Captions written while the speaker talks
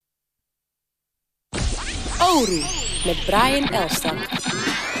Oru met Brian Elstak.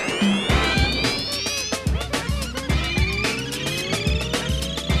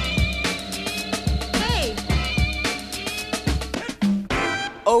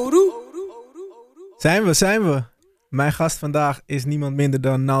 Oru. Zijn we. Mijn gast vandaag is niemand minder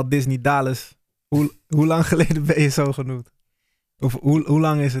dan Nald Disney Dallas. Hoe lang geleden ben je zo genoemd? Of hoe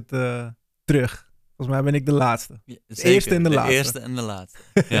lang is het terug? Volgens mij ben ik de laatste. Ja, De zeker, eerste en de laatste. eerste en de laatste.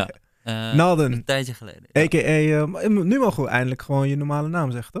 Ja. Nalden. Een tijdje geleden. Ja. A.k.a. Nu mogen we eindelijk gewoon je normale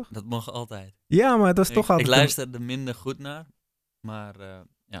naam zeggen, toch? Dat mag altijd. Ja, maar dat is toch altijd... Ik luister er minder goed naar. Maar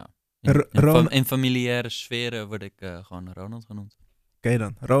ja. In familiaire sferen word ik gewoon Ronald genoemd. Oké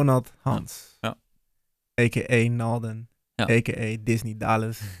dan. Ronald Hans. Ja. A.k.a. Nalden. Ja. A.k.a. Disney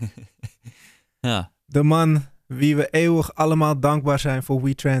Dallas. Ja. De man wie we eeuwig allemaal dankbaar zijn voor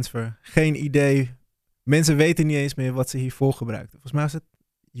WeTransfer. Geen idee. Mensen weten niet eens meer wat ze hiervoor gebruikten. Volgens mij is het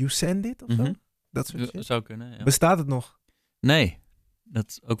You Send It of zo? Mhm. Dat soort shit. Zou kunnen, ja. Bestaat het nog? Nee, dat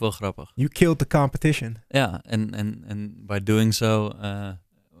is ook wel grappig. You killed the competition. Ja, en by doing so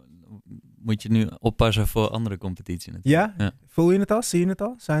moet je nu oppassen voor andere competitie natuurlijk. Ja? Voel je het al? Zie je het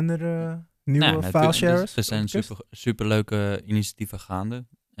al? Zijn er nieuwe file sharers? Er zijn superleuke initiatieven gaande.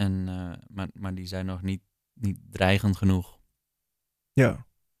 Maar die zijn nog niet dreigend genoeg. Ja.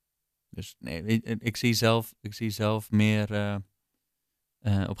 Dus nee, ik zie zelf meer... op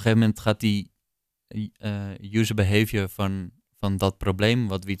een gegeven moment gaat die user behavior van dat probleem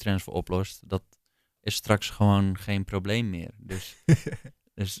wat WeTransfer oplost, dat is straks gewoon geen probleem meer. Dus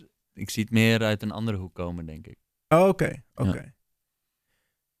ik zie het meer uit een andere hoek komen, denk ik. Oké. Ja.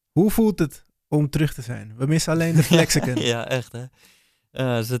 Hoe voelt het om terug te zijn? We missen alleen de Flexicon. Ja, echt hè.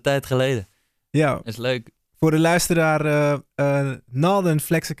 Dat is een tijd geleden. Ja. Is leuk. Voor de luisteraar, Nalden,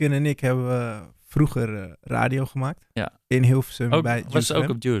 Flexicon en ik hebben vroeger radio gemaakt. Ja. In Hilversum Ook, bij was Juice ook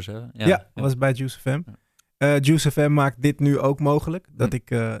FM. op Juice, hè? Ja, was bij Juice FM. Juice FM maakt dit nu ook mogelijk.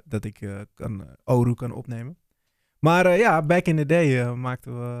 Dat ik Oru kan opnemen. Maar back in the day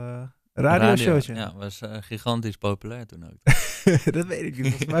maakten we een radioshowtje. Ja, was gigantisch populair toen ook. Dat weet ik niet.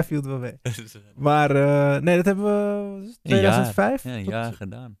 Volgens mij viel het wel mee. Maar nee, dat hebben we 2005. Een jaar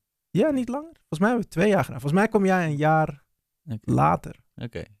gedaan. Ja, niet langer. Volgens mij hebben we 2 jaar gedaan. Volgens mij kom jij een jaar later.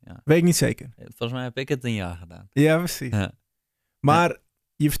 Oké, ja. Weet ik niet zeker. Volgens mij heb ik het een jaar gedaan. Ja, precies. Ja. Maar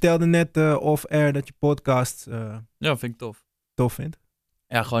je vertelde net off-air dat je podcast Ja, vind ik tof vindt.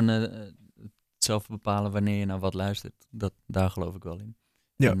 Ja, gewoon zelf bepalen wanneer je naar wat luistert. Daar geloof ik wel in.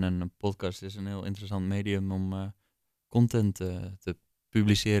 Ja. En een podcast is een heel interessant medium om content te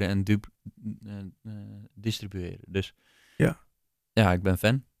publiceren en distribueren. Dus ja, ik ben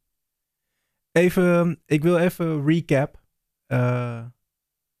fan. Ik wil even recap.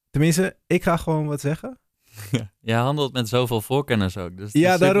 Tenminste, ik ga gewoon wat zeggen. Ja. Jij handelt met zoveel voorkennis ook. Dus het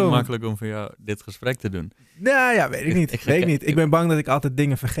Ja, is super daarom. makkelijk om voor jou dit gesprek te doen. Nou ja, weet ik niet. Ik ben bang dat ik altijd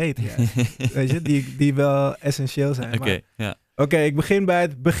dingen vergeet. Ja. Weet je, die wel essentieel zijn. Oké, ik begin bij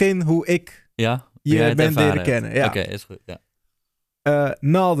het begin hoe ik je ben leren kennen. Ja. Oké, is goed. Ja.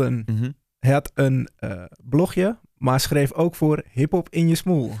 Nalden had een blogje, maar schreef ook voor Hip-Hop in je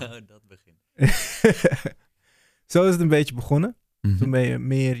smoel. Dat begin. Zo is het een beetje begonnen. Mm-hmm. Toen ben je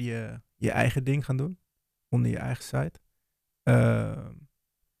meer je eigen ding gaan doen. Onder je eigen site.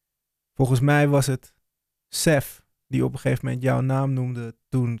 Volgens mij was het Sef die op een gegeven moment jouw naam noemde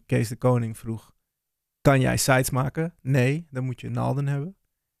toen Kees de Koning vroeg: kan jij sites maken? Nee, dan moet je Nalden hebben.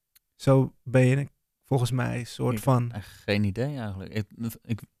 Zo ben je volgens mij een soort van... Geen idee eigenlijk.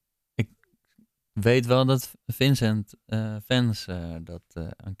 Ik weet wel dat Vincent fans dat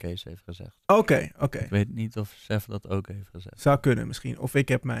aan Kees heeft gezegd. Oké. Ik weet niet of Sef dat ook heeft gezegd. Zou kunnen misschien. Of ik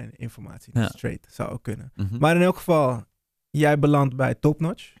heb mijn informatie niet straight. Zou ook kunnen. Mm-hmm. Maar in elk geval, jij belandt bij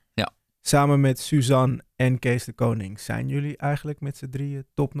Topnotch. Ja. Samen met Suzanne en Kees de Koning zijn jullie eigenlijk met z'n drieën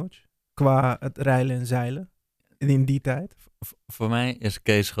Topnotch. Qua het reilen en zeilen. In die tijd. Voor mij is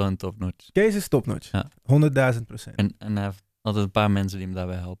Kees gewoon topnotch. Kees is Topnotch. Ja. 100.000%. En hij heeft altijd een paar mensen die hem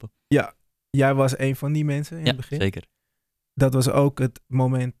daarbij helpen. Ja. Jij was een van die mensen in het begin. Zeker. Dat was ook het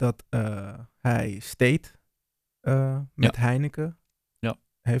moment dat hij State met Heineken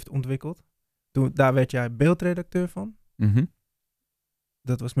heeft ontwikkeld. Daar werd jij beeldredacteur van. Mm-hmm.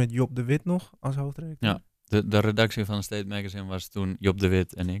 Dat was met Job de Wit nog als hoofdredacteur. Ja, de redactie van State Magazine was toen Job de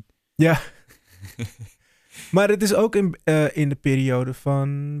Wit en ik. Ja. Maar het is ook in de periode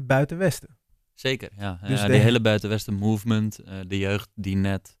van Buitenwesten. Zeker, ja. Dus die hele Buitenwesten movement, de jeugd die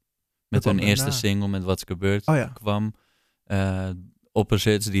net met hun eerste single met Wat's Gebeurd kwam.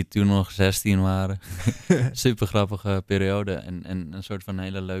 Opposites die toen nog 16 waren. Super grappige periode en een soort van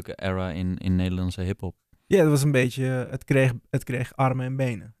hele leuke era in Nederlandse hiphop. Ja, dat was een beetje, het kreeg armen en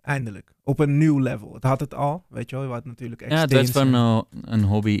benen, eindelijk. Op een nieuw level. Het had het al, weet je wel. Je had natuurlijk Ja, het werd extensie. van een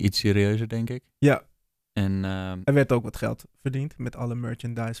hobby iets serieuzer, denk ik. Ja, En er werd ook wat geld verdiend met alle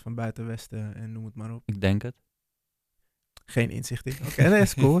merchandise van Buitenwesten en noem het maar op. ik denk het. Geen inzicht in. Oké, nee,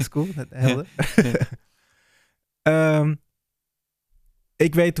 is cool. Helder.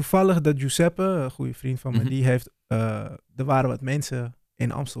 Ik weet toevallig dat Giuseppe, een goede vriend van me, Mhm. die heeft... er waren wat mensen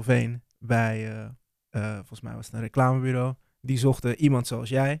in Amstelveen bij, volgens mij was het een reclamebureau. Die zochten iemand zoals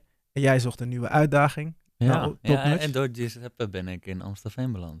jij. En jij zocht een nieuwe uitdaging. Nou, topnotch. en door Giuseppe ben ik in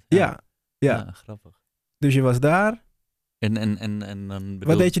Amstelveen beland. Ja. Grappig. Dus je was daar. En dan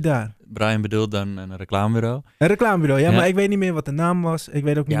Wat deed je daar? Brian bedoelt dan een reclamebureau. Een reclamebureau, ja, Ja. maar ik weet niet meer wat de naam was. Ik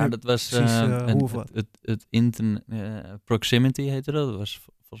weet ook niet Ja, meer dat was precies hoe of wat. het Proximity heette dat. Dat was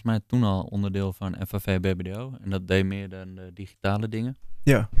volgens mij toen al onderdeel van FAV BBDO. En dat deed meer dan de digitale dingen.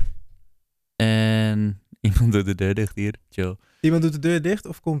 Ja. En iemand doet de deur dicht hier. Chill. Iemand doet de deur dicht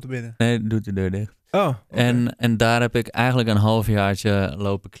of komt er binnen? Nee, doet de deur dicht. Oh, oké. En daar heb ik eigenlijk een halfjaartje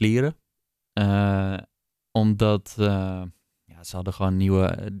lopen clearen. Omdat ze hadden gewoon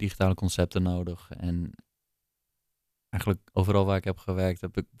nieuwe digitale concepten nodig. En eigenlijk overal waar ik heb gewerkt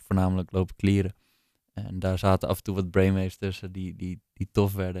heb ik voornamelijk lopen clearen. En daar zaten af en toe wat brainwaves tussen die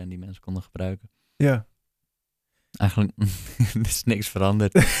tof werden en die mensen konden gebruiken. Ja. Eigenlijk er is niks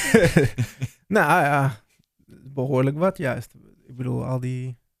veranderd. Nou ja, behoorlijk wat juist. Ik bedoel, al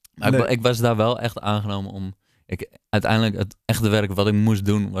die... Maar ik was daar wel echt aangenomen om... uiteindelijk het echte werk wat ik moest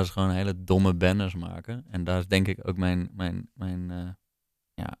doen was gewoon hele domme banners maken. En daar is denk ik ook mijn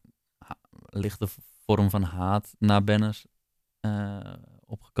lichte vorm van haat naar banners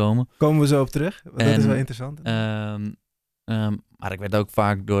opgekomen. Komen we zo op terug? Want dat is wel interessant. Maar ik werd ook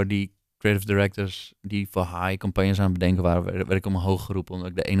vaak door die creative directors die voor high campagnes aan het bedenken waren, werd ik omhoog geroepen omdat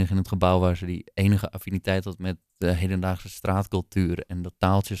ik de enige in het gebouw was die enige affiniteit had met de hedendaagse straatcultuur en dat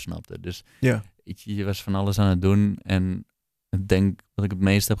taaltje snapte. Dus ja. je was van alles aan het doen en ik denk dat ik het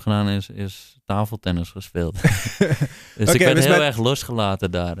meest heb gedaan is tafeltennis gespeeld. Dus ik werd heel erg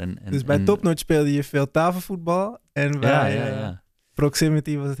losgelaten daar. Dus bij Topnotch speelde je veel tafelvoetbal en bij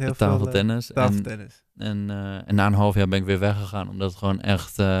Proximity was het heel veel tafeltennis. En na een half jaar ben ik weer weggegaan, omdat het gewoon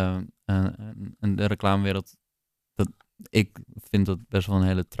echt de reclamewereld, ik vind dat best wel een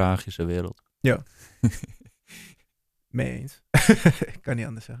hele tragische wereld. Ja. Mee eens. Ik kan niet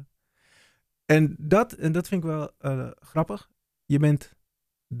anders zeggen. En dat vind ik wel grappig. Je bent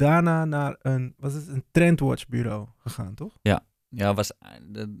daarna naar een Trendwatch bureau gegaan, toch? Ja,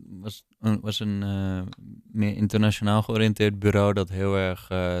 was een meer internationaal georiënteerd bureau dat heel erg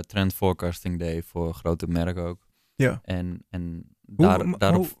trend forecasting deed voor grote merken ook. Ja. En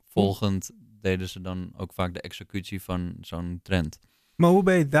daarop volgend deden ze dan ook vaak de executie van zo'n trend. Maar hoe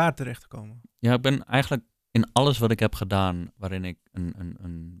ben je daar terecht gekomen? Ja, ik ben eigenlijk in alles wat ik heb gedaan, waarin ik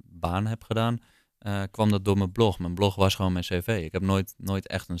een baan heb gedaan, kwam dat door mijn blog. Mijn blog was gewoon mijn cv. Ik heb nooit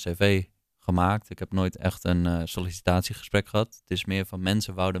echt een cv gemaakt. Ik heb nooit echt een sollicitatiegesprek gehad. Het is meer van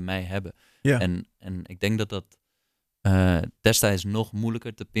mensen wouden mij hebben. Ja. En ik denk dat destijds nog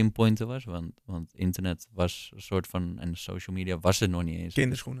moeilijker te pinpointen was. Want internet was een soort van... En social media was er nog niet eens.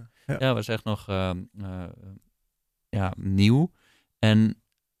 Kinderschoenen. Ja, was echt nog nieuw. En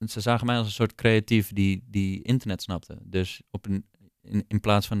ze zagen mij als een soort creatief die internet snapte. Dus in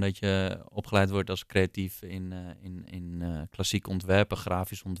plaats van dat je opgeleid wordt als creatief in klassiek ontwerpen,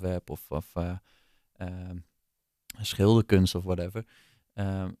 grafisch ontwerp of schilderkunst of whatever,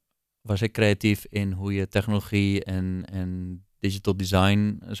 was ik creatief in hoe je technologie en digital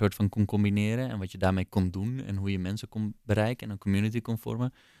design een soort van kon combineren en wat je daarmee kon doen en hoe je mensen kon bereiken en een community kon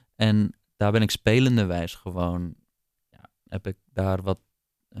vormen. En daar ben ik spelenderwijs gewoon, heb ik daar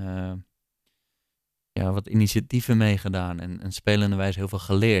wat initiatieven mee gedaan en spelenderwijs heel veel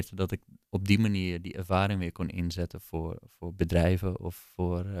geleerd. Dat ik op die manier die ervaring weer kon inzetten voor bedrijven of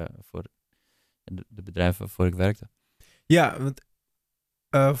voor de bedrijven waarvoor ik werkte. Ja, want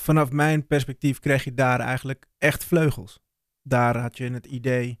vanaf mijn perspectief kreeg je daar eigenlijk echt vleugels. Daar had je het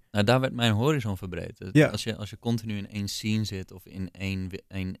idee... Nou, daar werd mijn horizon verbreed. Dus ja. Als je continu in één scene zit of in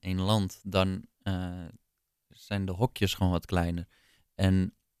één land, dan zijn de hokjes gewoon wat kleiner.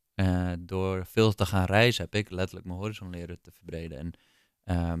 En door veel te gaan reizen heb ik letterlijk mijn horizon leren te verbreden.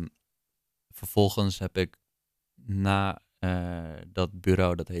 En vervolgens heb ik na dat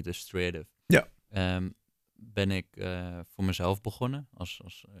bureau, dat heette Strative, ben ik voor mezelf begonnen.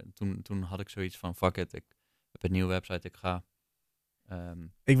 Toen had ik zoiets van, fuck it, ik heb een nieuwe website, ik ga.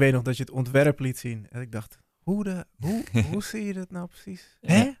 Ik weet nog dat je het ontwerp liet zien. En ik dacht, hoe zie je dat nou precies?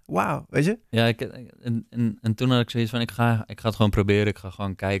 Hè? Wauw, weet je? Ja, en toen had ik zoiets van, ik ga het gewoon proberen. Ik ga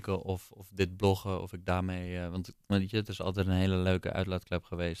gewoon kijken of dit bloggen, of ik daarmee... want weet je, het is altijd een hele leuke uitlaatklep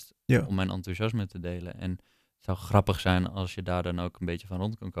geweest Ja. om mijn enthousiasme te delen. En het zou grappig zijn als je daar dan ook een beetje van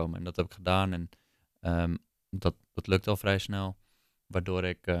rond kan komen. En dat heb ik gedaan en dat lukt al vrij snel. Waardoor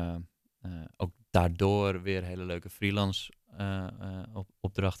ik ook daardoor weer hele leuke freelance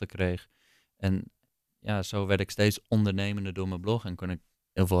opdrachten kreeg. En ja, zo werd ik steeds ondernemender door mijn blog en kon ik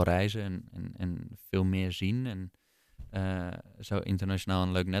heel veel reizen en veel meer zien en zo internationaal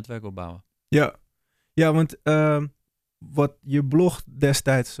een leuk netwerk opbouwen. Ja, want wat je blog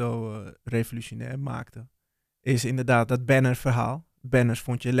destijds zo revolutionair maakte, is inderdaad dat bannerverhaal. Banners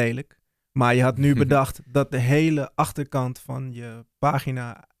vond je lelijk. Maar je had nu bedacht dat de hele achterkant van je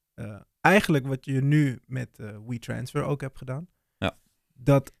pagina, eigenlijk wat je nu met WeTransfer ook hebt gedaan, Ja.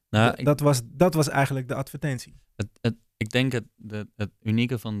 dat was eigenlijk de advertentie. Ik denk het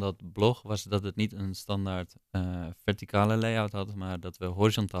unieke van dat blog was dat het niet een standaard verticale layout had, maar dat we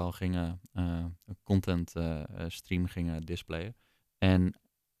horizontaal gingen een content stream gingen displayen. En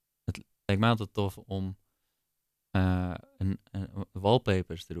het leek mij altijd tof om een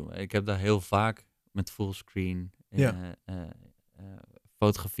wallpapers te doen. Ik heb daar heel vaak met fullscreen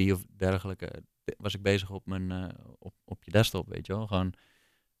fotografie of dergelijke, was ik bezig op mijn op je desktop, weet je wel. Gewoon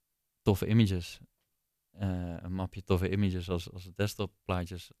toffe images. Een mapje toffe images als het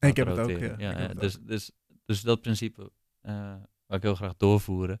desktopplaatjes. Ik heb het ook, ja. Dus dat principe wou ik heel graag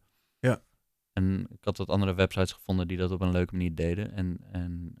doorvoeren. Ja. En ik had wat andere websites gevonden die dat op een leuke manier deden.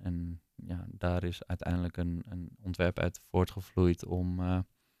 En ja, daar is uiteindelijk een ontwerp uit voortgevloeid om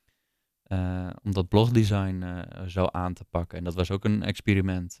dat blogdesign zo aan te pakken. En dat was ook een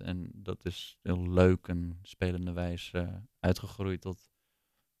experiment. En dat is heel leuk en spelende wijs uitgegroeid tot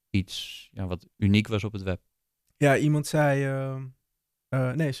iets wat uniek was op het web. Ja, iemand zei...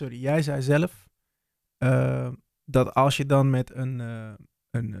 jij zei zelf dat als je dan met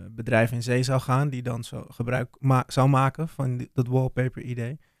een bedrijf in zee zou gaan, die dan zo gebruik zou maken van dat wallpaper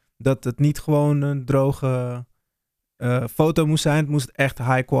idee, dat het niet gewoon een droge foto moest zijn. Het moest echt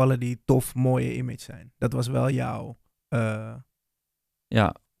high quality, tof, mooie image zijn. Dat was wel jouw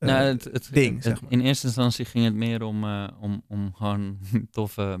ding, zeg maar. In eerste instantie ging het meer om gewoon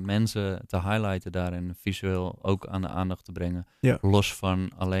toffe mensen te highlighten daar en visueel ook aan de aandacht te brengen. Ja. Los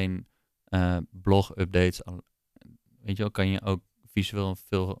van alleen blog-updates. Weet je wel, kan je ook visueel een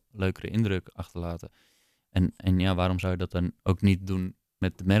veel leukere indruk achterlaten. En ja, waarom zou je dat dan ook niet doen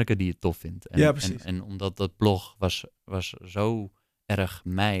met de merken die je tof vindt? Ja, precies. En omdat dat blog was zo erg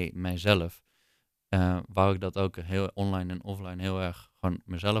mijzelf, wou ik dat ook heel online en offline heel erg gewoon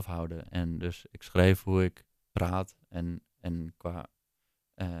mezelf houden. En dus ik schreef hoe ik praat en qua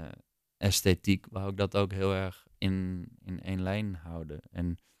esthetiek wou ik dat ook heel erg in één lijn houden.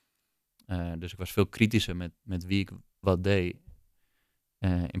 En dus ik was veel kritischer met wie ik wat deed.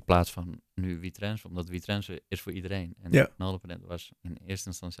 In plaats van nu WeTransfer, omdat WeTransfer is voor iedereen. En Nalderpatent was in eerste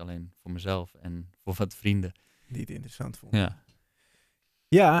instantie alleen voor mezelf en voor wat vrienden. Die het interessant vonden. Ja.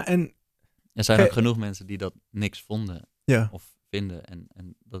 Ja, en... Er zijn ook genoeg mensen die dat niks vonden of vinden.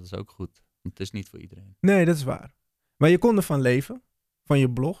 En dat is ook goed. Want het is niet voor iedereen. Nee, dat is waar. Maar je kon ervan leven, van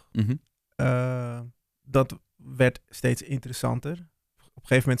je blog. Mm-hmm. Dat werd steeds interessanter. Op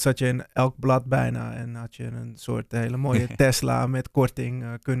een gegeven moment zat je in elk blad bijna en had je een soort hele mooie Tesla met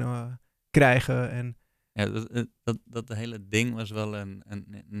korting kunnen krijgen. En... Ja, dat hele ding was wel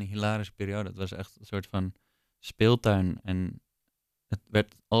een hilarische periode. Het was echt een soort van speeltuin en het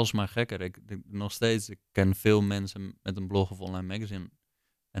werd alsmaar gekker. Ik ken veel mensen met een blog of online magazine.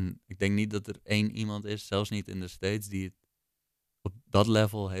 En ik denk niet dat er één iemand is, zelfs niet in de States, die het op dat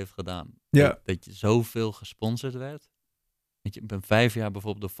level heeft gedaan. Ja. Dat je zoveel gesponsord werd. Weet je, ik ben 5 jaar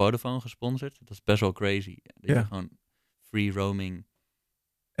bijvoorbeeld door Vodafone gesponsord. Dat is best wel crazy. Dat je gewoon free roaming.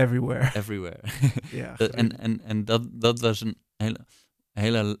 Everywhere. Ja, en dat was een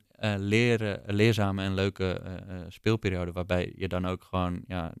hele leerzame en leuke speelperiode. Waarbij je dan ook gewoon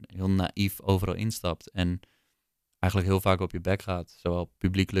heel naïef overal instapt. En eigenlijk heel vaak op je bek gaat. Zowel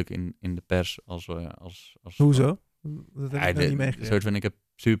publiekelijk in de pers als Hoezo? Dat heb ik niet meegekregen. Ik heb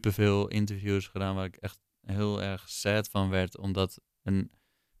superveel interviews gedaan waar ik echt heel erg sad van werd. Omdat een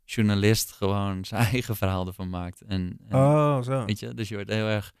journalist gewoon zijn eigen verhaal ervan maakt. En zo. Weet je, dus je wordt heel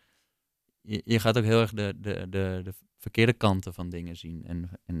erg... Je gaat ook heel erg de verkeerde kanten van dingen zien.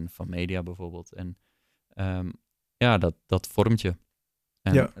 En van media bijvoorbeeld. En dat vormt je.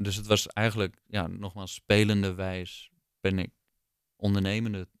 En dus het was eigenlijk, nogmaals, spelende wijs ben ik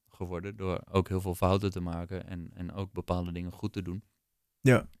ondernemende geworden. Door ook heel veel fouten te maken. En ook bepaalde dingen goed te doen.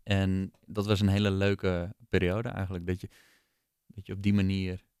 Ja. En dat was een hele leuke periode eigenlijk. Dat je op die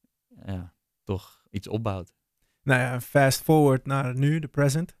manier toch iets opbouwt. Nou ja, fast forward naar nu, de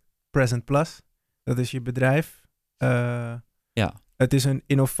Present Plus. Dat is je bedrijf. Ja. Het is een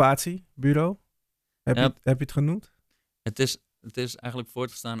innovatiebureau. Heb je het genoemd? Het is eigenlijk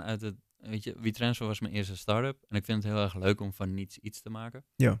voortgestaan uit het... Weet je, WeTransfer was mijn eerste start-up. En ik vind het heel erg leuk om van niets iets te maken.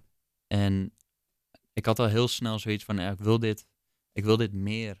 Ja. En ik had al heel snel zoiets van... ik wil dit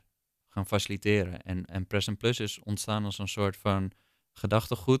meer gaan faciliteren. En Present Plus is ontstaan als een soort van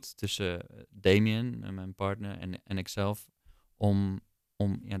gedachtegoed tussen Damien, mijn partner, en ikzelf. Om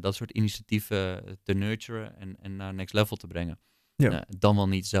dat soort initiatieven te nurturen en naar next level te brengen. Ja. Dan wel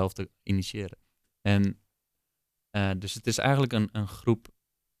niet zelf te initiëren. En dus het is eigenlijk een groep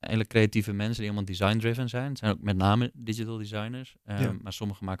hele creatieve mensen die allemaal design-driven zijn. Het zijn ook met name digital designers. Maar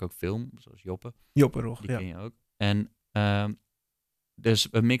sommigen maken ook film, zoals Joppe. Joppe Rog, die ken je ook. En dus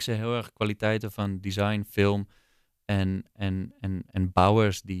we mixen heel erg kwaliteiten van design, film en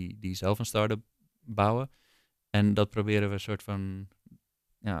bouwers die zelf een start-up bouwen. En dat proberen we een soort van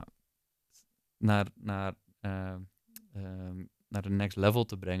naar de next level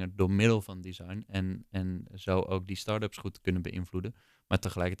te brengen door middel van design. En zo ook die start-ups goed te kunnen beïnvloeden. Maar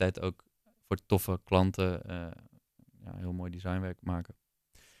tegelijkertijd ook voor toffe klanten heel mooi designwerk maken.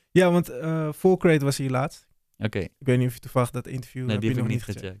 Ja, want Fullcrate was hier laatst. Oké. Ik weet niet of je toevallig dat interview Nee, heb die je heb ik nog niet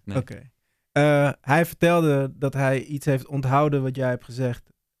niet gecheckt. gecheckt. Nee. Oké. Hij vertelde dat hij iets heeft onthouden wat jij hebt gezegd.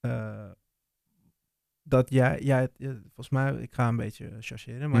 Dat jij volgens mij, ik ga een beetje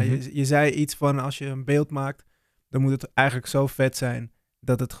chargeren, maar je zei iets van als je een beeld maakt, dan moet het eigenlijk zo vet zijn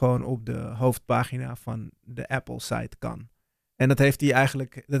dat het gewoon op de hoofdpagina van de Apple site kan. En dat heeft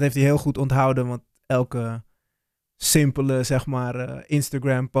hij heel goed onthouden, want elke simpele, zeg maar,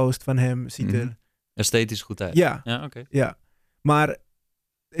 Instagram post van hem ziet er esthetisch goed uit. Ja, oké. Ja. Maar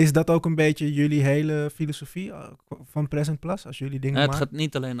is dat ook een beetje jullie hele filosofie van Present Plus, als jullie dingen maken? Het gaat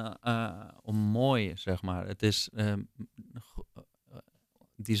niet alleen om mooi, zeg maar. Het is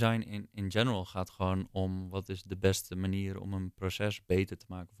design in general gaat gewoon om wat is de beste manier om een proces beter te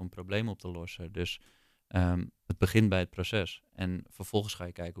maken of een probleem op te lossen. Dus het begint bij het proces. En vervolgens ga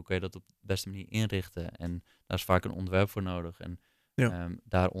je kijken hoe kun je dat op de beste manier inrichten. En daar is vaak een ontwerp voor nodig. En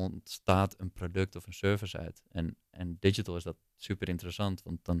daar ontstaat een product of een service uit. En digital is dat super interessant,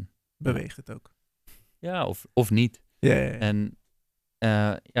 want dan beweegt het ook. Ja, of niet. Ja. En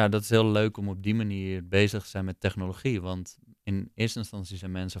dat is heel leuk om op die manier bezig te zijn met technologie. Want in eerste instantie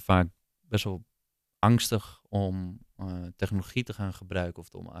zijn mensen vaak best wel angstig om technologie te gaan gebruiken of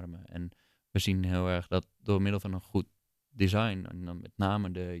te omarmen. En we zien heel erg dat door middel van een goed design, en dan met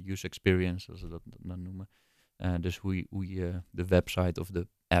name de user experience, zoals we dat dan noemen. Dus hoe je de website of de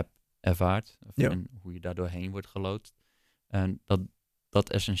app ervaart. En hoe je daardoor heen wordt geloodst. En dat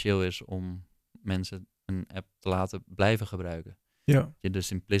essentieel is om mensen een app te laten blijven gebruiken. Ja. De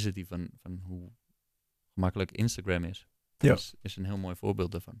simplicity van hoe gemakkelijk Instagram is. Is een heel mooi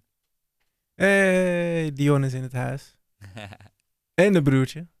voorbeeld daarvan. Hey, Dion is in het huis. En de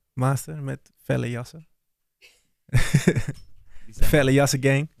broertje, Master, met felle jassen. Felle jassen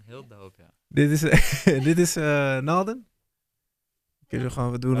gang. Heel dope, ja. Dit is Nalden.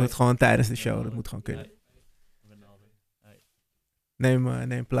 We doen het gewoon tijdens de show. Dat moet gewoon kunnen.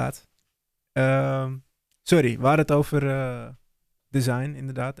 Neem plaats. Sorry, we hadden het over design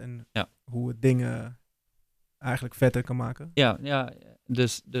inderdaad. En hoe het dingen eigenlijk vetter kan maken. Ja,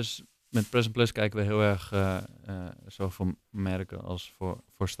 dus met Present Plus kijken we heel erg zo voor merken als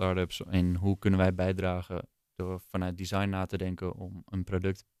voor start-ups. En hoe kunnen wij bijdragen door vanuit design na te denken om een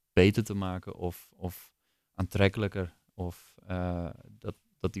product beter te maken of aantrekkelijker. Of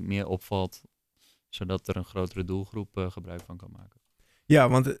dat die meer opvalt, zodat er een grotere doelgroep gebruik van kan maken. Ja,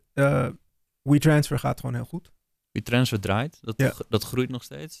 want WeTransfer gaat gewoon heel goed. WeTransfer draait, dat groeit nog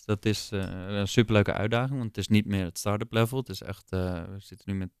steeds. Dat is een superleuke uitdaging, want het is niet meer het start-up level. Het is echt, we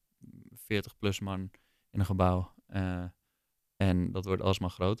zitten nu met 40 plus man in een gebouw. En dat wordt alsmaar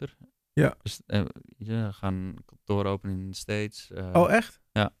groter. Ja. Dus we gaan kantoor openen in de States. Oh, echt?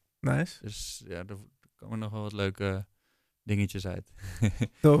 Ja. Nice. Dus ja, er komen nog wel wat leuke dingetjes uit.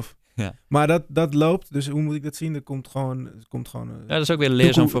 Tof. Ja. Maar dat loopt, dus hoe moet ik dat zien? Er komt gewoon dat is ook weer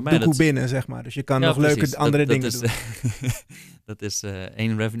leerzaam voor mij. Dat binnen, zeg maar. Dus je kan nog leuke andere dingen doen. Dat is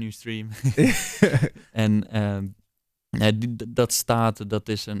één revenue stream. En dat staat, dat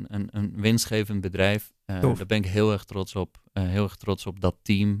is een winstgevend bedrijf. Daar ben ik heel erg trots op. Heel erg trots op dat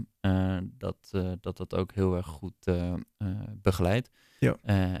team. Dat ook heel erg goed begeleidt. Ja.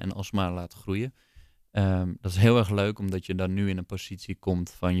 En alsmaar laat groeien. Dat is heel erg leuk, omdat je dan nu in een positie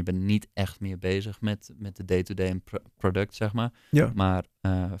komt van je bent niet echt meer bezig met de day-to-day en product, zeg maar. Ja. Maar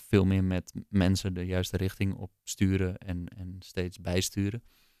veel meer met mensen de juiste richting op sturen en steeds bijsturen.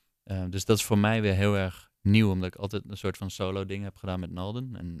 Dus dat is voor mij weer heel erg nieuw, omdat ik altijd een soort van solo ding heb gedaan met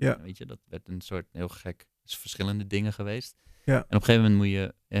Nalden. En weet je, dat werd een soort heel gek, verschillende dingen geweest. Ja. En op een gegeven moment moet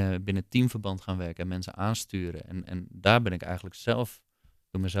je binnen teamverband gaan werken en mensen aansturen. En daar ben ik eigenlijk zelf,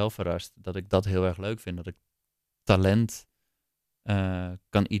 door mezelf verrast, dat ik dat heel erg leuk vind. Dat ik talent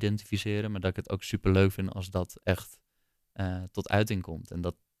kan identificeren, maar dat ik het ook super leuk vind als dat echt tot uiting komt. En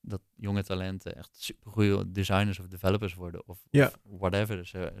dat jonge talenten echt super goede designers of developers worden. Of whatever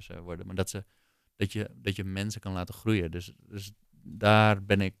ze worden. Maar dat je mensen kan laten groeien. Dus daar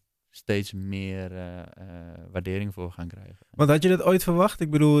ben ik steeds meer waardering voor gaan krijgen. Want had je dat ooit verwacht? Ik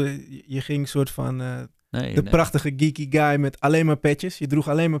bedoel, je ging soort van prachtige geeky guy met alleen maar petjes. Je droeg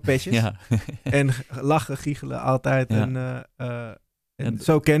alleen maar petjes. Ja. En lachen, giechelen altijd. Ja. En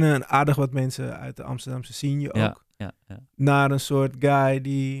zo kennen aardig wat mensen uit de Amsterdamse scene je ook. Ja. Naar een soort guy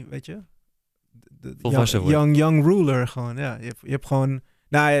die, weet je... Volwassen young ruler gewoon, ja. Je hebt gewoon...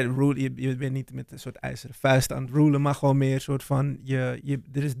 Nou ja, je bent niet met een soort ijzeren vuist aan het rulen, maar gewoon meer een soort van...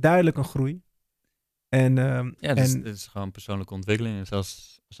 er is duidelijk een groei. En, het is gewoon persoonlijke ontwikkeling. En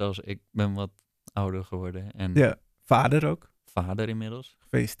zelfs ik ben wat ouder geworden. En ja, vader ook. Vader inmiddels.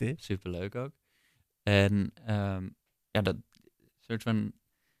 Gefeliciteerd. Superleuk ook. En dat soort van...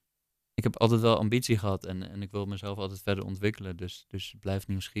 Ik heb altijd wel ambitie gehad en ik wil mezelf altijd verder ontwikkelen. Dus blijf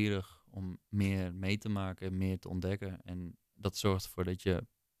nieuwsgierig om meer mee te maken, meer te ontdekken. En dat zorgt ervoor dat je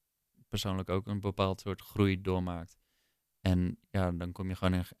persoonlijk ook een bepaald soort groei doormaakt. En ja, dan kom je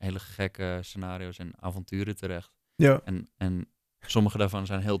gewoon in hele gekke scenario's en avonturen terecht. Ja. En sommige daarvan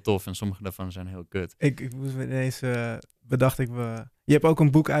zijn heel tof en sommige daarvan zijn heel kut. Ik moest ineens, bedacht ik me... Je hebt ook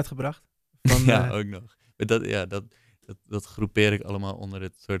een boek uitgebracht. Van, ja, ook nog. Dat groepeer ik allemaal onder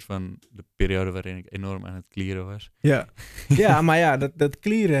het soort van de periode waarin ik enorm aan het clearen was. Ja, ja, maar ja, dat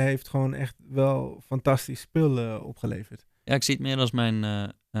clearen heeft gewoon echt wel fantastisch spul opgeleverd. Ja, ik zie het meer als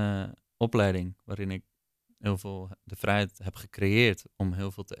mijn opleiding, waarin ik heel veel de vrijheid heb gecreëerd om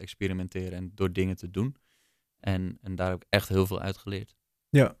heel veel te experimenteren en door dingen te doen. En daar heb ik echt heel veel uitgeleerd.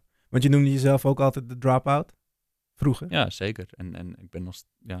 Ja, want je noemde jezelf ook altijd de drop-out vroeger. Ja, zeker. En ik ben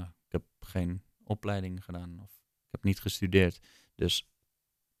ik heb geen opleiding gedaan of ik heb niet gestudeerd. Dus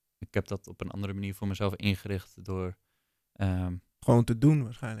ik heb dat op een andere manier voor mezelf ingericht door... gewoon te doen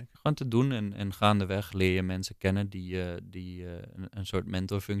waarschijnlijk. Gewoon te doen en gaandeweg leer je mensen kennen die een soort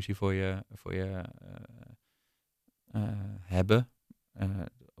mentorfunctie voor je hebben.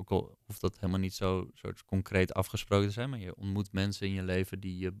 Ook al hoeft dat helemaal niet zo soort concreet afgesproken te zijn, maar je ontmoet mensen in je leven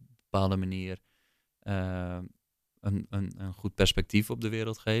die je op een bepaalde manier een goed perspectief op de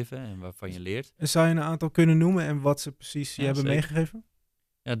wereld geven en waarvan je leert. En zou je een aantal kunnen noemen en wat ze precies je hebben zeker meegegeven?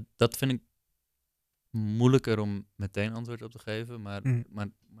 Ja, dat vind ik moeilijker om meteen antwoord op te geven, maar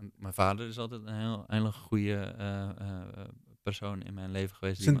mijn vader is altijd een hele goede persoon in mijn leven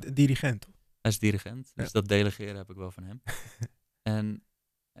geweest. Hij is een dirigent, toch? Hij is dirigent, dus Ja. dat delegeren heb ik wel van hem.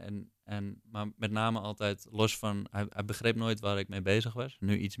 Maar met name altijd los van... Hij begreep nooit waar ik mee bezig was.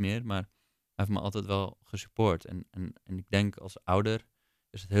 Nu iets meer, maar hij heeft me altijd wel gesupport. En ik denk als ouder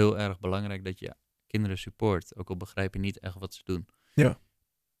is het heel erg belangrijk dat je kinderen support. Ook al begrijp je niet echt wat ze doen. Ja.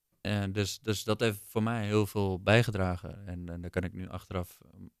 Dus dat heeft voor mij heel veel bijgedragen. En daar kan ik nu achteraf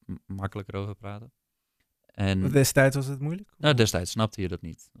makkelijker over praten. Want destijds was het moeilijk? Nou, destijds snapte je dat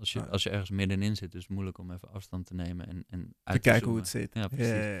niet. Als je ergens middenin zit, is het moeilijk om even afstand te nemen en uit te kijken hoe het zit. Ja, precies.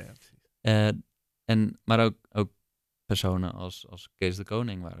 Ja, precies. Maar ook personen als Kees de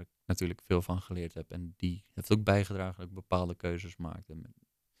Koning, waar ik natuurlijk veel van geleerd heb. En die heeft ook bijgedragen dat ik bepaalde keuzes maakte.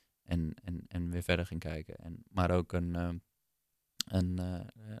 En weer verder ging kijken. Maar ook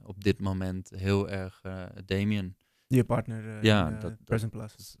op dit moment heel erg Damien. Je partner in Present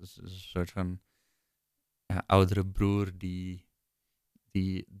Plus. Dat is een soort van oudere broer die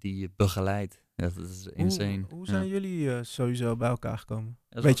je begeleidt. Ja, dat is insane. Hoe zijn jullie sowieso bij elkaar gekomen?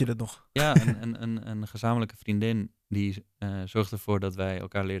 Weet je dat nog? Ja, een gezamenlijke vriendin die zorgde ervoor dat wij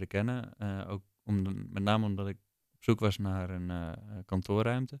elkaar leren kennen. Ook met name omdat ik op zoek was naar een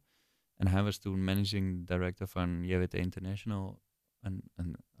kantoorruimte. En hij was toen managing director van JWT International.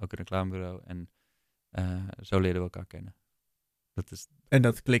 Ook een reclamebureau. En zo leerden we elkaar kennen. En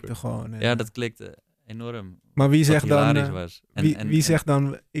dat klikte gewoon. Ja, dat klikte enorm. Maar wie zegt dan, was. Wie zegt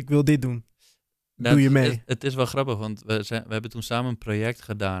dan, ik wil dit doen? Nou, doe je mee? Het is wel grappig, want we hebben toen samen een project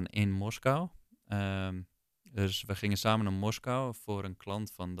gedaan in Moskou. Dus we gingen samen naar Moskou voor een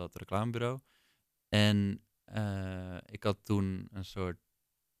klant van dat reclamebureau. En ik had toen een soort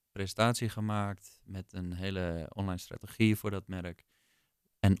presentatie gemaakt met een hele online strategie voor dat merk.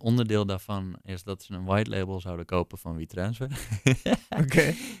 En onderdeel daarvan is dat ze een white label zouden kopen van WeTransfer.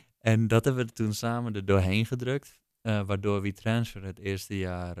 Oké. En dat hebben we toen samen er doorheen gedrukt. waardoor WeTransfer het eerste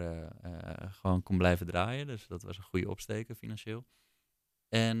jaar gewoon kon blijven draaien. Dus dat was een goede opsteken financieel.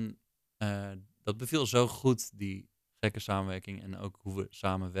 En dat beviel zo goed, die gekke samenwerking en ook hoe we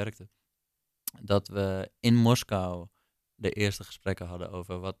samen werkten, dat we in Moskou de eerste gesprekken hadden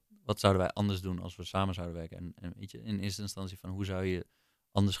over wat zouden wij anders doen als we samen zouden werken. En weet je, in eerste instantie van hoe zou je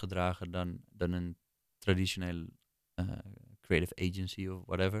anders gedragen dan een traditionele creative agency of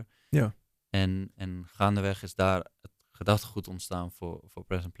whatever. Ja. En gaandeweg is daar het gedachtegoed ontstaan voor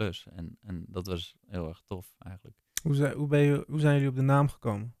Present Plus. En dat was heel erg tof eigenlijk. Hoe zijn jullie op de naam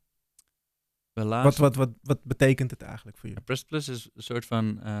gekomen? Wat betekent het eigenlijk voor jullie? Present Plus is een soort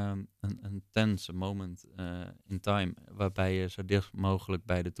van een tense moment in time, waarbij je zo dicht mogelijk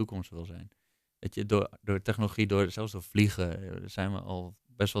bij de toekomst wil zijn. Weet je, door technologie, zelfs door vliegen, zijn we al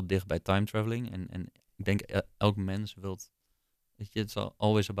best wel dicht bij time traveling. En ik denk elk mens wilt, weet je, it's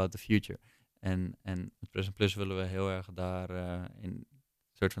always about the future. En met Present Plus willen we heel erg daar in een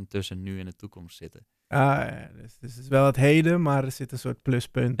soort van tussen nu en de toekomst zitten. Dus het is wel het heden, maar er zit een soort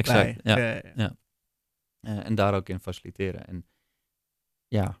pluspunt exact, bij. Ja. En daar ook in faciliteren. En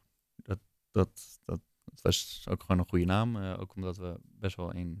ja, dat was ook gewoon een goede naam. Ook omdat we best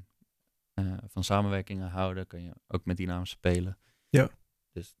wel van samenwerkingen houden, kun je ook met die naam spelen. Ja.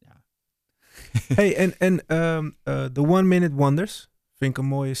 Dus ja. Hey, en The One Minute Wonders vind ik een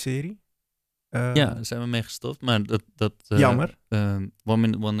mooie serie. Ja, daar zijn we mee gestopt. Maar jammer. One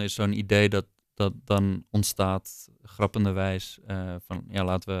Minute Wonder is zo'n idee dat dan ontstaat grappenderwijs van ja,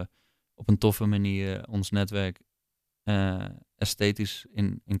 laten we op een toffe manier ons netwerk esthetisch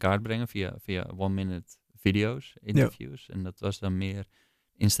in kaart brengen via one minute video's, interviews. Ja. En dat was dan meer,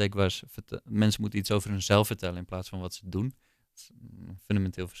 insteek was, mensen moeten iets over hunzelf vertellen in plaats van wat ze doen. Dat is een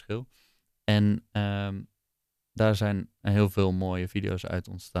fundamenteel verschil. En daar zijn heel veel mooie video's uit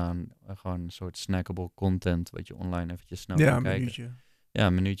ontstaan. Gewoon een soort snackable content, wat je online eventjes snel kan kijken. Minuutje. Ja,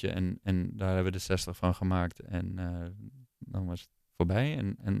 een minuutje. En daar hebben we er 60 van gemaakt. En dan was het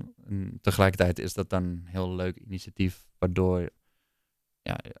voorbij. En tegelijkertijd is dat dan een heel leuk initiatief, waardoor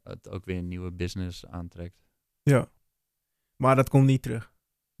het ook weer een nieuwe business aantrekt. Ja, maar dat komt niet terug.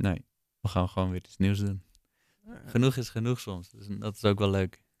 Nee, we gaan gewoon weer iets nieuws doen. Genoeg is genoeg soms. Dus dat is ook wel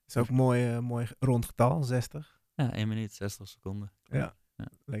leuk. Dat is ook een mooi rond getal, 60. Ja, 1 minuut, 60 seconden. Ja.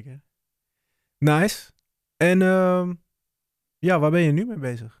 Lekker. Nice. En waar ben je nu mee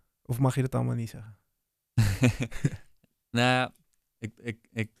bezig? Of mag je dat allemaal niet zeggen? Nou ja,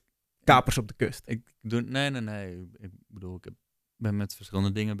 ik kapers op de kust. Nee. Ik bedoel, ik ben met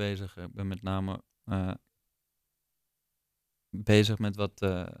verschillende dingen bezig. Ik ben met name bezig met wat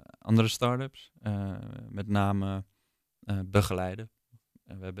andere start-ups. Met name begeleiden.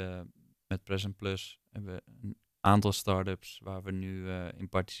 We hebben met Present Plus een aantal start-ups waar we nu in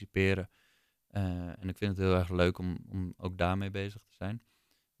participeren. En ik vind het heel erg leuk om ook daarmee bezig te zijn.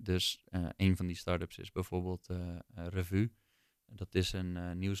 Dus een van die start-ups is bijvoorbeeld Revue. Dat is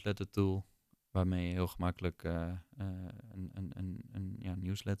een newsletter tool waarmee je heel gemakkelijk een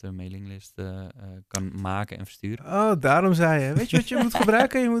newsletter, mailinglist kan maken en versturen. Oh, daarom zei je. Weet je wat je moet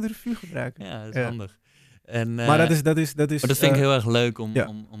gebruiken? Je moet Revue gebruiken. Ja, dat is handig. En, maar dat is. Maar dat vind ik heel erg leuk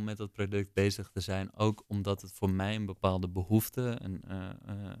om met dat product bezig te zijn. Ook omdat het voor mij een bepaalde behoefte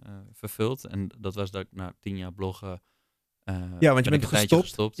vervult. En dat was dat ik na 10 jaar bloggen. Want je bent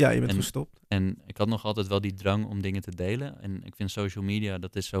gestopt. Ja, je bent gestopt. En ik had nog altijd wel die drang om dingen te delen. En ik vind social media,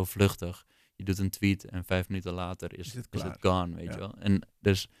 dat is zo vluchtig. Je doet een tweet en 5 minuten later is het gone, weet je wel. En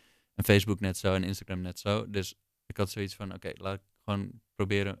Facebook net zo en Instagram net zo. Dus ik had zoiets van, oké, laat ik gewoon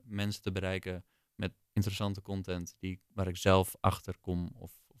proberen mensen te bereiken met interessante content waar ik zelf achter kom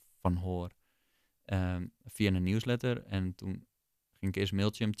of van hoor. Via een newsletter. En toen ging ik eerst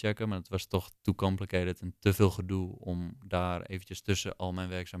Mailchimp checken, maar het was toch too complicated en te veel gedoe om daar eventjes tussen al mijn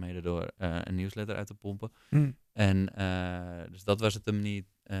werkzaamheden door een newsletter uit te pompen. En dus dat was het hem niet.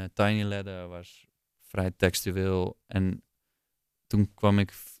 Tiny Letter was vrij textueel. En toen kwam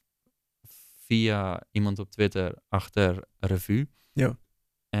ik via iemand op Twitter achter Revue. Ja.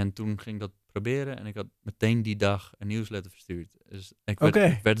 En toen ging ik dat proberen en ik had meteen die dag een newsletter verstuurd. Dus ik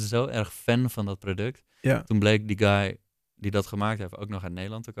werd zo erg fan van dat product. Ja. Toen bleek die guy die dat gemaakt heeft ook nog uit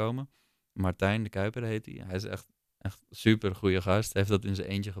Nederland te komen. Martijn de Kuiper heet hij. Hij is echt super goede gast. Hij heeft dat in zijn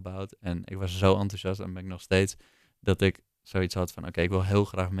eentje gebouwd. En ik was zo enthousiast en ben ik nog steeds dat ik zoiets had van oké, ik wil heel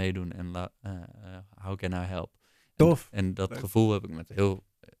graag meedoen en how can I help? Tof. En dat gevoel heb ik met heel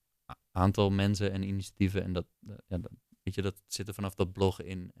aantal mensen en initiatieven. En weet je, dat zit er vanaf dat bloggen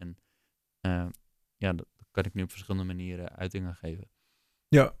in. En dat kan ik nu op verschillende manieren uiting aan geven.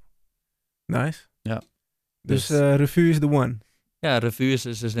 Ja. Nice. Ja. Dus Revue is the one. Ja, reviews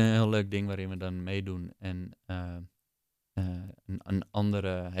is dus een heel leuk ding waarin we dan meedoen. En een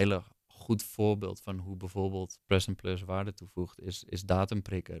andere hele goed voorbeeld van hoe bijvoorbeeld Present Plus waarde toevoegt is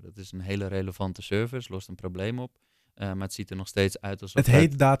datumprikken. Dat is een hele relevante service, lost een probleem op. Maar het ziet er nog steeds uit alsof Het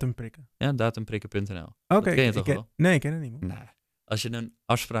heet datumprikken. Ja, datumprikken.nl. Oké, ken je toch wel? Nee, ik ken het niet, man. Nee. Als je een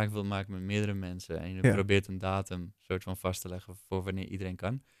afspraak wilt maken met meerdere mensen en je probeert een datum soort van vast te leggen voor wanneer iedereen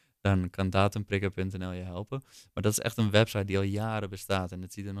kan, dan kan datumprikken.nl je helpen. Maar dat is echt een website die al jaren bestaat en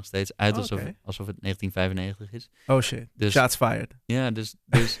het ziet er nog steeds uit alsof het 1995 is. Oh shit, dus, shots fired. Ja, dus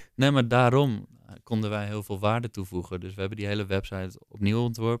nee, maar daarom konden wij heel veel waarde toevoegen. Dus we hebben die hele website opnieuw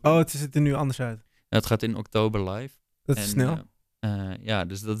ontworpen. Oh, het ziet er nu anders uit. Het gaat in oktober live. Dat is snel. Ja,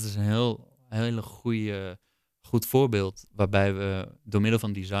 dus dat is een hele goed voorbeeld waarbij we door middel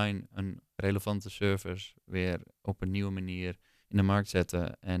van design een relevante service weer op een nieuwe manier in de markt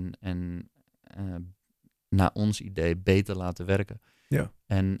zetten en naar ons idee beter laten werken. Ja.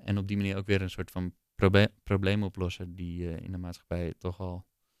 En op die manier ook weer een soort van probleem oplossen die in de maatschappij toch al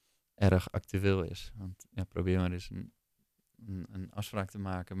erg actueel is. Want ja, probeer maar eens een afspraak te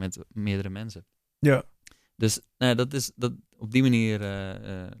maken met meerdere mensen. Ja. Dus op die manier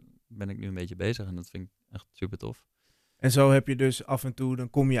ben ik nu een beetje bezig en dat vind ik echt super tof. En zo heb je dus af en toe, dan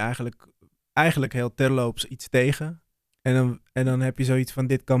kom je eigenlijk heel terloops iets tegen. En dan heb je zoiets van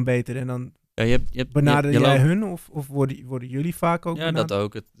dit kan beter en dan benader jij hun of worden jullie vaak ook benaderd? Dat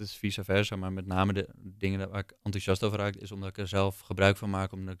ook. Het is vice versa, maar met name de dingen waar ik enthousiast over raak is omdat ik er zelf gebruik van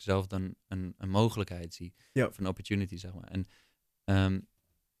maak, omdat ik zelf dan een mogelijkheid zie. Ja. Of een opportunity, zeg maar. En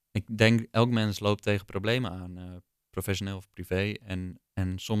ik denk, elk mens loopt tegen problemen aan, professioneel of privé.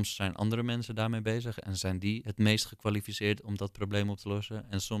 En soms zijn andere mensen daarmee bezig en zijn die het meest gekwalificeerd om dat probleem op te lossen.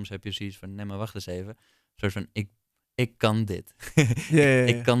 En soms heb je zoiets van, nee, maar wacht eens even. Een soort van, ik kan dit. Ja.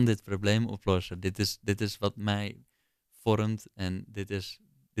 Ik kan dit probleem oplossen. Dit is wat mij vormt en dit is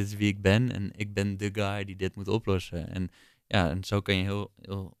wie ik ben. En ik ben de guy die dit moet oplossen. En zo kan je heel,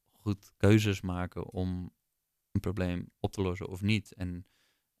 heel goed keuzes maken om een probleem op te lossen of niet. En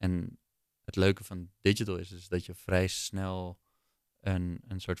het leuke van digital is dat je vrij snel een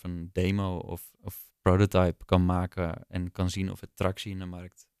soort van demo of prototype kan maken en kan zien of het tractie in de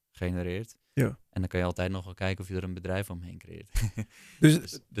markt genereert. Ja. En dan kan je altijd nog wel kijken of je er een bedrijf omheen creëert.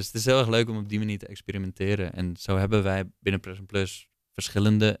 Dus het is heel erg leuk om op die manier te experimenteren. En zo hebben wij binnen Present Plus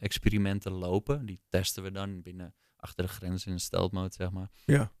verschillende experimenten lopen. Die testen we dan achter de grenzen in stealth mode, zeg maar.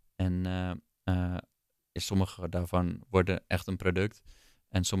 Ja. En sommige daarvan worden echt een product.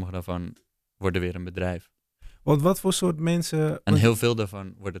 En sommige daarvan worden weer een bedrijf. Want wat voor soort mensen... En heel veel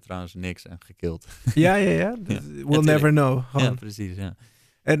daarvan worden trouwens niks en gekild. Ja. We'll never know. Gewoon. Ja, precies, ja.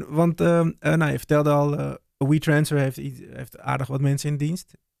 En want, je vertelde al, WeTransfer heeft aardig wat mensen in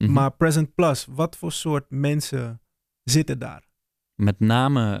dienst. Mm-hmm. Maar Present Plus, wat voor soort mensen zitten daar? Met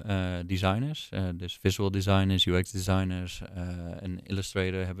name designers, dus visual designers, UX designers, een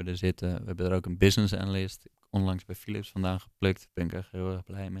illustrator hebben we er zitten. We hebben er ook een business analyst, onlangs bij Philips vandaan geplukt. Daar ben ik echt heel erg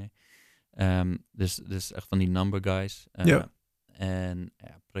blij mee. Dus echt van die number guys. En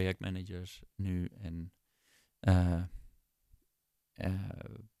projectmanagers nu en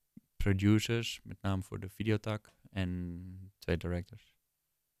producers, met name voor de videotak en 2 directors.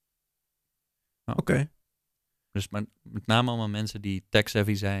 Oké. Dus met name allemaal mensen die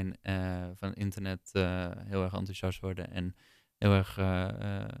tech-savvy zijn, van internet heel erg enthousiast worden en heel erg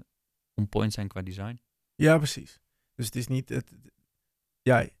on point zijn qua design. Ja, precies. Dus het is niet...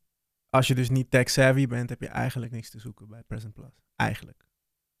 als je dus niet tech-savvy bent, heb je eigenlijk niks te zoeken bij Present Plus. Eigenlijk.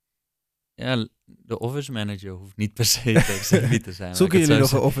 Ja, de office manager hoeft niet per se tech-savvy te zijn. Zoeken jullie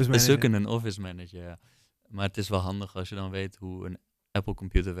nog een office manager? We zoeken een office manager, ja. Maar het is wel handig als je dan weet hoe een Apple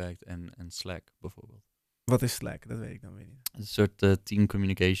computer werkt en Slack bijvoorbeeld. Wat is Slack? Dat weet ik dan weer niet. Een soort team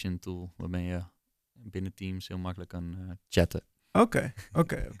communication tool waarmee je binnen teams heel makkelijk kan chatten. Oké.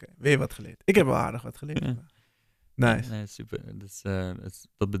 Weer wat geleerd. Ik heb wel aardig wat geleerd. Ja. Nice. Nee, super.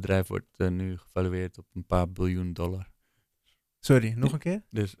 Dat bedrijf wordt nu gevalueerd op een paar biljoen $. Sorry, nog een keer?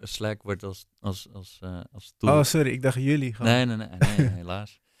 Dus Slack wordt als tool. Oh, sorry. Ik dacht jullie gewoon. Nee,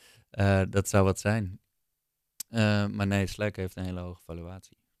 helaas. Dat zou wat zijn. Maar nee, Slack heeft een hele hoge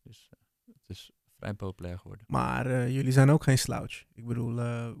valuatie. Dus het is vrij populair geworden. Maar jullie zijn ook geen slouch. Ik bedoel,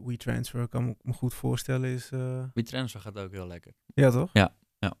 WeTransfer kan ik me goed voorstellen is... WeTransfer gaat ook heel lekker. Ja, toch? Ja.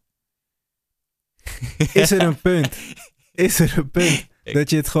 Is er een punt? Dat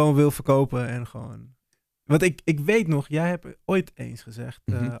je het gewoon wil verkopen en gewoon... Want ik weet nog, jij hebt ooit eens gezegd...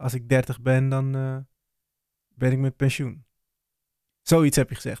 als ik 30 ben, dan ben ik met pensioen. Zoiets heb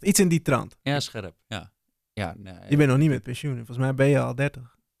je gezegd. Iets in die trant. Ja, scherp. Ja. Je bent nog niet met pensioen. Volgens mij ben je al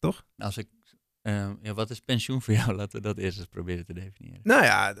 30, toch? Als ik Wat is pensioen voor jou? Laten we dat eerst eens proberen te definiëren. Nou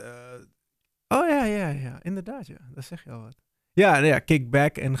ja, oh ja, inderdaad, ja. Dat zeg je al wat. Ja, nou ja, kick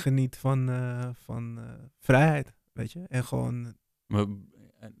back en geniet van vrijheid, weet je. En gewoon, Maar,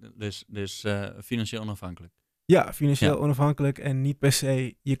 dus financieel onafhankelijk. ja, financieel Ja. onafhankelijk en niet per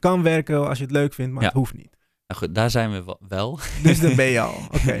se... Je kan werken als je het leuk vindt, maar Ja. het hoeft niet. Nou goed, daar zijn we wel. Dus dan ben je al.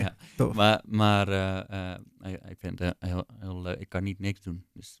 Oké, Ja. tof. Maar ik vind het heel leuk. Ik kan niet niks doen.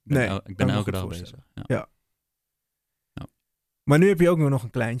 Dus Nee, ik kan ben me elke goed dag voorstellen. bezig. Ja. Maar nu heb je ook nog een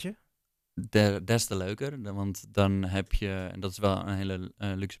kleintje. Des te leuker, want dan heb je, en dat is wel een hele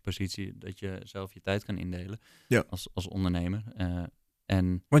luxe positie, dat je zelf je tijd kan indelen Ja. als ondernemer.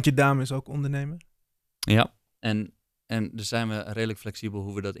 En Want je dame is ook ondernemer. ja, en dus zijn we redelijk flexibel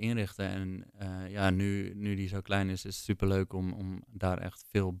hoe we dat inrichten. En nu die zo klein is het superleuk om daar echt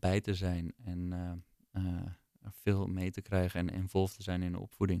veel bij te zijn en veel mee te krijgen en involved te zijn in de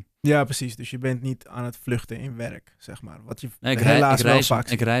opvoeding. Ja, precies. Dus je bent niet aan het vluchten in werk, zeg maar. Wat je Nee, helaas wel vaak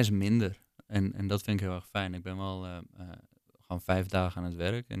ziet. ik reis minder. En dat vind ik heel erg fijn. Ik ben wel gewoon 5 dagen aan het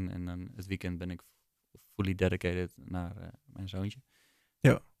werk. En dan het weekend ben ik fully dedicated naar mijn zoontje.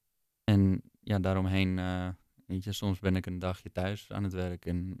 Ja. En ja, daaromheen, weet je, soms ben ik een dagje thuis aan het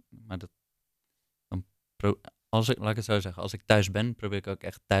werk. Maar laat ik het zo zeggen, als ik thuis ben, probeer ik ook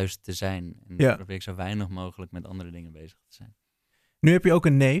echt thuis te zijn. En Ja. probeer ik zo weinig mogelijk met andere dingen bezig te zijn. Nu heb je ook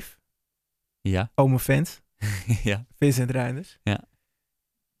een neef, Ja, ome Vens, ja. Vincent Reinders. Ja.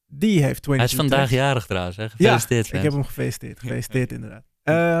 Die heeft 22 Hij is vandaag tracks. jarig trouwens, hè? Gefeliciteerd, Ik fans. heb hem gefeliciteerd. Gefeliciteerd inderdaad.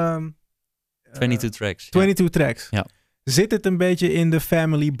 22 tracks. 22 tracks. Ja. Zit het een beetje in de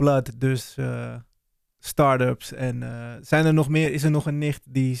family blood, dus start-ups en zijn er nog meer? Is er nog een nicht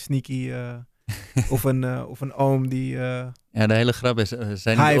die sneaky of een oom die Ja, de hele grap is,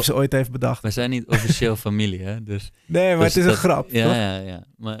 Hives ooit heeft bedacht? we zijn niet officieel familie, hè? Dus, Nee, maar dus het is een grap, ja, toch? ja.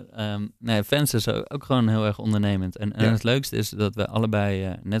 Maar nee, Fans is ook gewoon heel erg ondernemend. En Ja. het leukste is dat we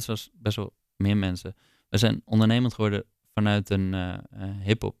allebei, net zoals best wel meer mensen, we zijn ondernemend geworden vanuit een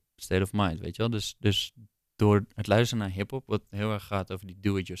hip-hop state of mind, weet je wel? Dus door het luisteren naar hip-hop, wat heel erg gaat over die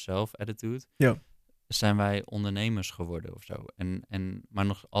do-it-yourself attitude, Ja. zijn wij ondernemers geworden of zo. Maar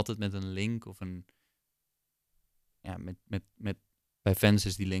nog altijd met een link of een... Ja, bij fans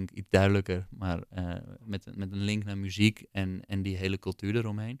is die link iets duidelijker, maar met een link naar muziek en die hele cultuur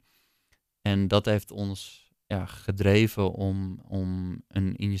eromheen. En dat heeft ons gedreven om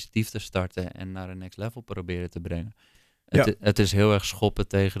een initiatief te starten en naar een next level proberen te brengen. Ja. Het is heel erg schoppen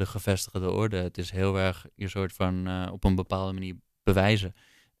tegen de gevestigde orde. Het is heel erg je soort van op een bepaalde manier bewijzen.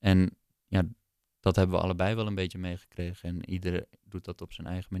 En ja, dat hebben we allebei wel een beetje meegekregen. En iedereen doet dat op zijn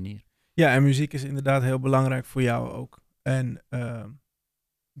eigen manier. Ja, en muziek is inderdaad heel belangrijk voor jou ook. En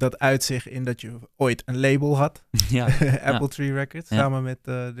dat uit zich in dat je ooit een label had. Ja, Apple Tree Records, Ja. samen met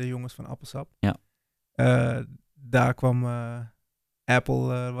de jongens van Appelsap. Ja. Daar kwam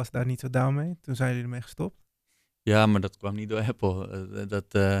Apple, was daar niet zo down mee. Toen zijn jullie ermee gestopt. ja, maar dat kwam niet door Apple.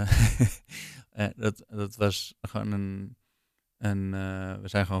 Dat was gewoon we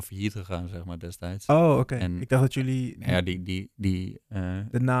zijn gewoon failliet gegaan, zeg maar, destijds. Oh, oké. En- Ik dacht dat jullie Nou ja,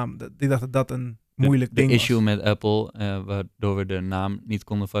 de naam, ik dacht dat dat een moeilijk ding de issue was. met Apple, waardoor we de naam niet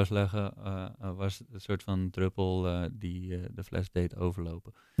konden vastleggen, was een soort van druppel die de fles deed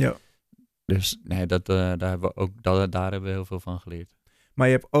overlopen. Ja. Dus nee, daar hebben we heel veel van geleerd. Maar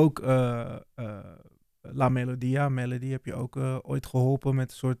je hebt ook La Melodia, Melody heb je ook ooit geholpen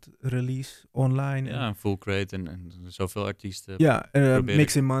met een soort release online. Ja, een full crate en zoveel artiesten. Ja, probeer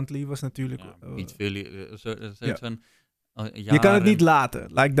Mix ik- in Monthly was natuurlijk... Ja, Beat Philly, ja. van... je kan het niet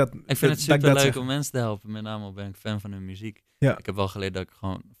laten. Like dat, Ik vind het dat super leuk zeg. om mensen te helpen. Met name ben ik fan van hun muziek. Ja. Ik heb wel geleerd dat ik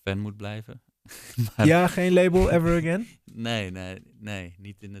gewoon fan moet blijven. Maar Ja, geen label ever again? nee,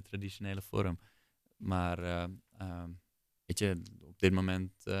 niet in de traditionele vorm. Maar weet je, op dit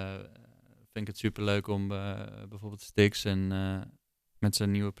moment vind ik het super leuk om bijvoorbeeld Styx en met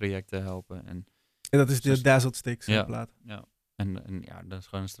zijn nieuwe projecten te helpen. En En dat is de Dus- Dazzled Sticks Ja. plaat. En ja, dat is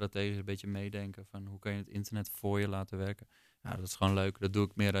gewoon een strategisch een beetje meedenken van hoe kan je het internet voor je laten werken. Ja, dat is gewoon leuk. Dat doe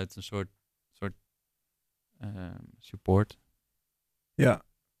ik meer uit een soort support. Ja.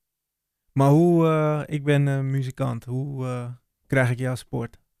 Maar hoe, ik ben muzikant, hoe krijg ik jouw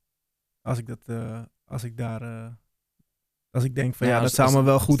support? Als ik denk van Ja, ja, als- dat zou als- me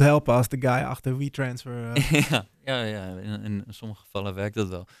wel goed helpen als de guy achter WeTransfer. ja. In sommige gevallen werkt dat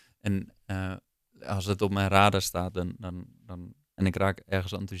wel. En als het op mijn radar staat, dan en ik raak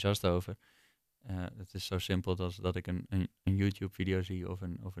ergens enthousiast over. Het is zo simpel als dat ik een YouTube-video zie of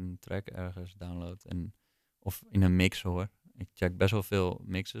een track ergens download of in een mix hoor. Ik check best wel veel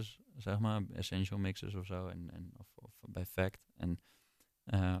mixes, zeg maar, essential mixes of zo, of bij Fact. En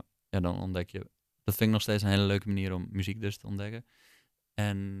dan ontdek je... Dat vind ik nog steeds een hele leuke manier om muziek dus te ontdekken.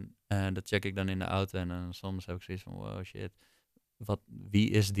 En dat check ik dan in de auto. En dan soms heb ik zoiets van, wow, shit. Wie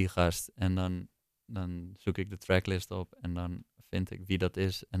is die gast? En dan zoek ik de tracklist op. En dan vind ik wie dat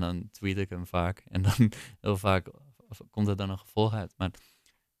is. En dan tweet ik hem vaak. En dan heel vaak komt er dan een gevolg uit. Maar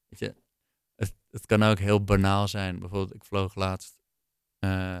weet je, het kan ook heel banaal zijn. Bijvoorbeeld, ik vloog laatst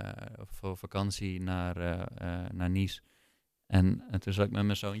voor vakantie naar Nice. En toen zat ik met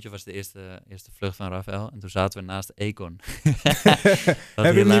mijn zoontje, was de eerste vlucht van Rafael. En toen zaten we naast Econ.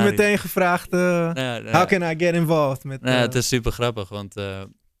 Heb je hem niet meteen gevraagd, how can I get involved? Het is super grappig, want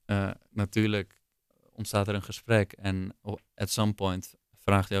natuurlijk ontstaat er een gesprek. En at some point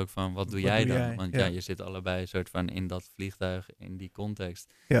vraagt hij ook van, wat doe jij dan? Want je zit allebei soort van in dat vliegtuig, in die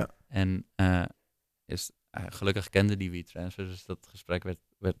context. Ja. En gelukkig kende die WeTransfer, dus dat gesprek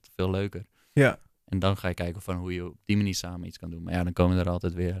werd veel leuker. Ja. En dan ga je kijken van hoe je op die manier samen iets kan doen. Maar ja, dan komen er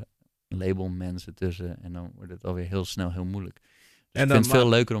altijd weer labelmensen tussen. En dan wordt het alweer heel snel heel moeilijk. Dus ik vind het veel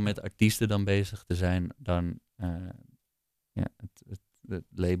leuker om met artiesten dan bezig te zijn dan het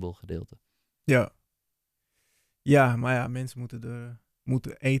labelgedeelte. Ja. Ja, maar ja, mensen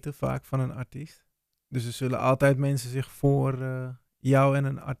moeten eten vaak van een artiest. Dus er zullen altijd mensen zich voor jou en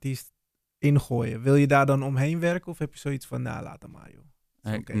een artiest ingooien. Wil je daar dan omheen werken of heb je zoiets van, laat hem maar joh.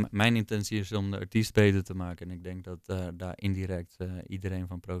 Mijn intentie is om de artiest beter te maken. En ik denk dat daar indirect iedereen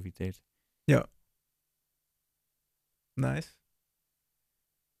van profiteert. Ja. Nice.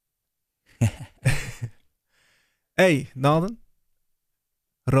 Hey, Nalden.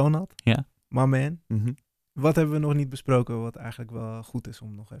 Ronald. Ja. My man. Mm-hmm. Wat hebben we nog niet besproken wat eigenlijk wel goed is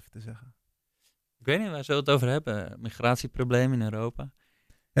om nog even te zeggen? Ik weet niet waar ze het over hebben. Migratieprobleem in Europa.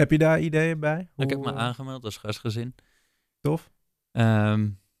 Heb je daar ideeën bij? Ik heb me aangemeld als gastgezin. Tof.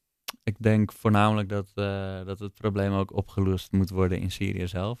 Ik denk voornamelijk dat het probleem ook opgelost moet worden in Syrië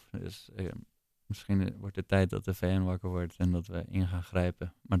zelf. Dus misschien wordt het tijd dat de VN wakker wordt en dat we in gaan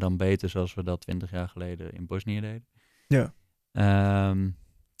grijpen. Maar dan beter zoals we dat 20 jaar geleden in Bosnië deden. Ja.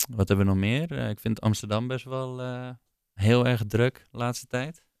 Wat hebben we nog meer? Ik vind Amsterdam best wel heel erg druk de laatste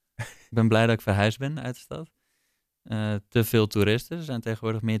tijd. Ik ben blij dat ik verhuisd ben uit de stad. Te veel toeristen. Er zijn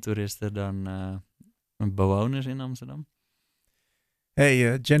tegenwoordig meer toeristen dan bewoners in Amsterdam.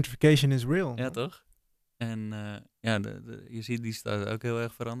 Hey, gentrification is real. Ja, toch? En je ziet die stad ook heel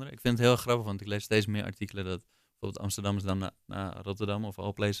erg veranderen. Ik vind het heel erg grappig, want ik lees steeds meer artikelen dat bijvoorbeeld Amsterdammers dan naar Rotterdam of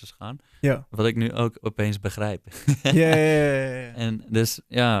all places gaan. Ja. Wat ik nu ook opeens begrijp. Ja. En dus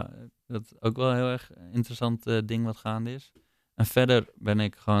dat is ook wel een heel erg interessant ding wat gaande is. En verder ben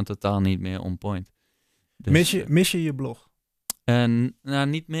ik gewoon totaal niet meer on point. Dus, mis je blog?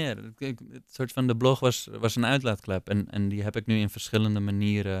 Niet meer. Het soort van de blog was een uitlaatklep. En die heb ik nu in verschillende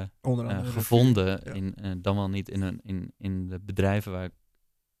manieren gevonden. Ja. Dan wel niet in de bedrijven waar ik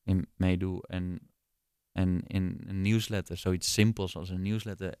in meedoe. En in een nieuwsletter. Zoiets simpels als een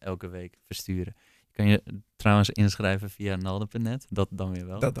nieuwsletter elke week versturen. Je kan je trouwens inschrijven via nalden.net. Dat dan weer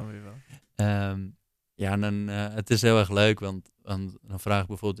wel. Het is heel erg leuk. Want dan vraag ik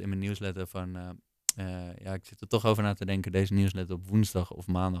bijvoorbeeld in mijn nieuwsletter van... ik zit er toch over na te denken deze nieuwsletter op woensdag of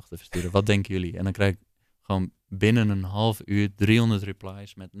maandag te versturen. Wat denken jullie? En dan krijg ik gewoon binnen een half uur 300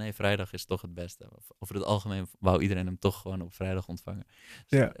 replies met nee, vrijdag is toch het beste. Over het algemeen wou iedereen hem toch gewoon op vrijdag ontvangen.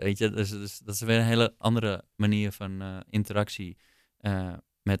 Dus, ja. Weet je, dus dat is weer een hele andere manier van interactie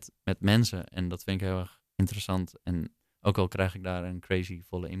met mensen. En dat vind ik heel erg interessant. En ook al krijg ik daar een crazy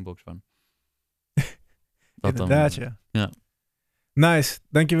volle inbox van. Inderdaad, ja. Nice.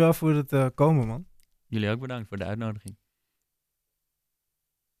 Dankjewel voor het komen, man. Jullie ook bedankt voor de uitnodiging.